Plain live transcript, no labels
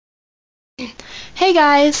Hey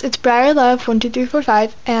guys, it's Breyer Love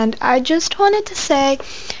 12345, and I just wanted to say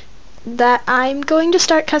that I'm going to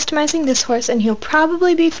start customizing this horse, and he'll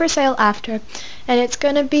probably be for sale after. And it's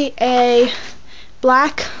going to be a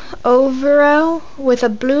black overall with a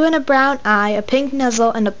blue and a brown eye, a pink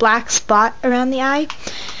muzzle, and a black spot around the eye.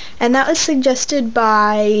 And that was suggested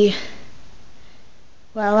by,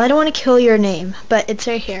 well, I don't want to kill your name, but it's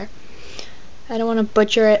right here. I don't want to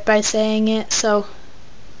butcher it by saying it, so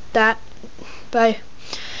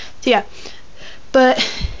yeah, but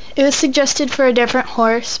it was suggested for a different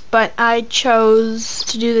horse, but I chose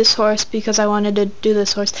to do this horse because I wanted to do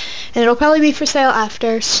this horse, and it'll probably be for sale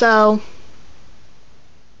after. So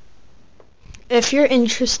if you're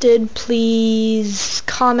interested, please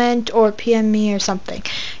comment or PM me or something.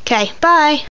 Okay, bye.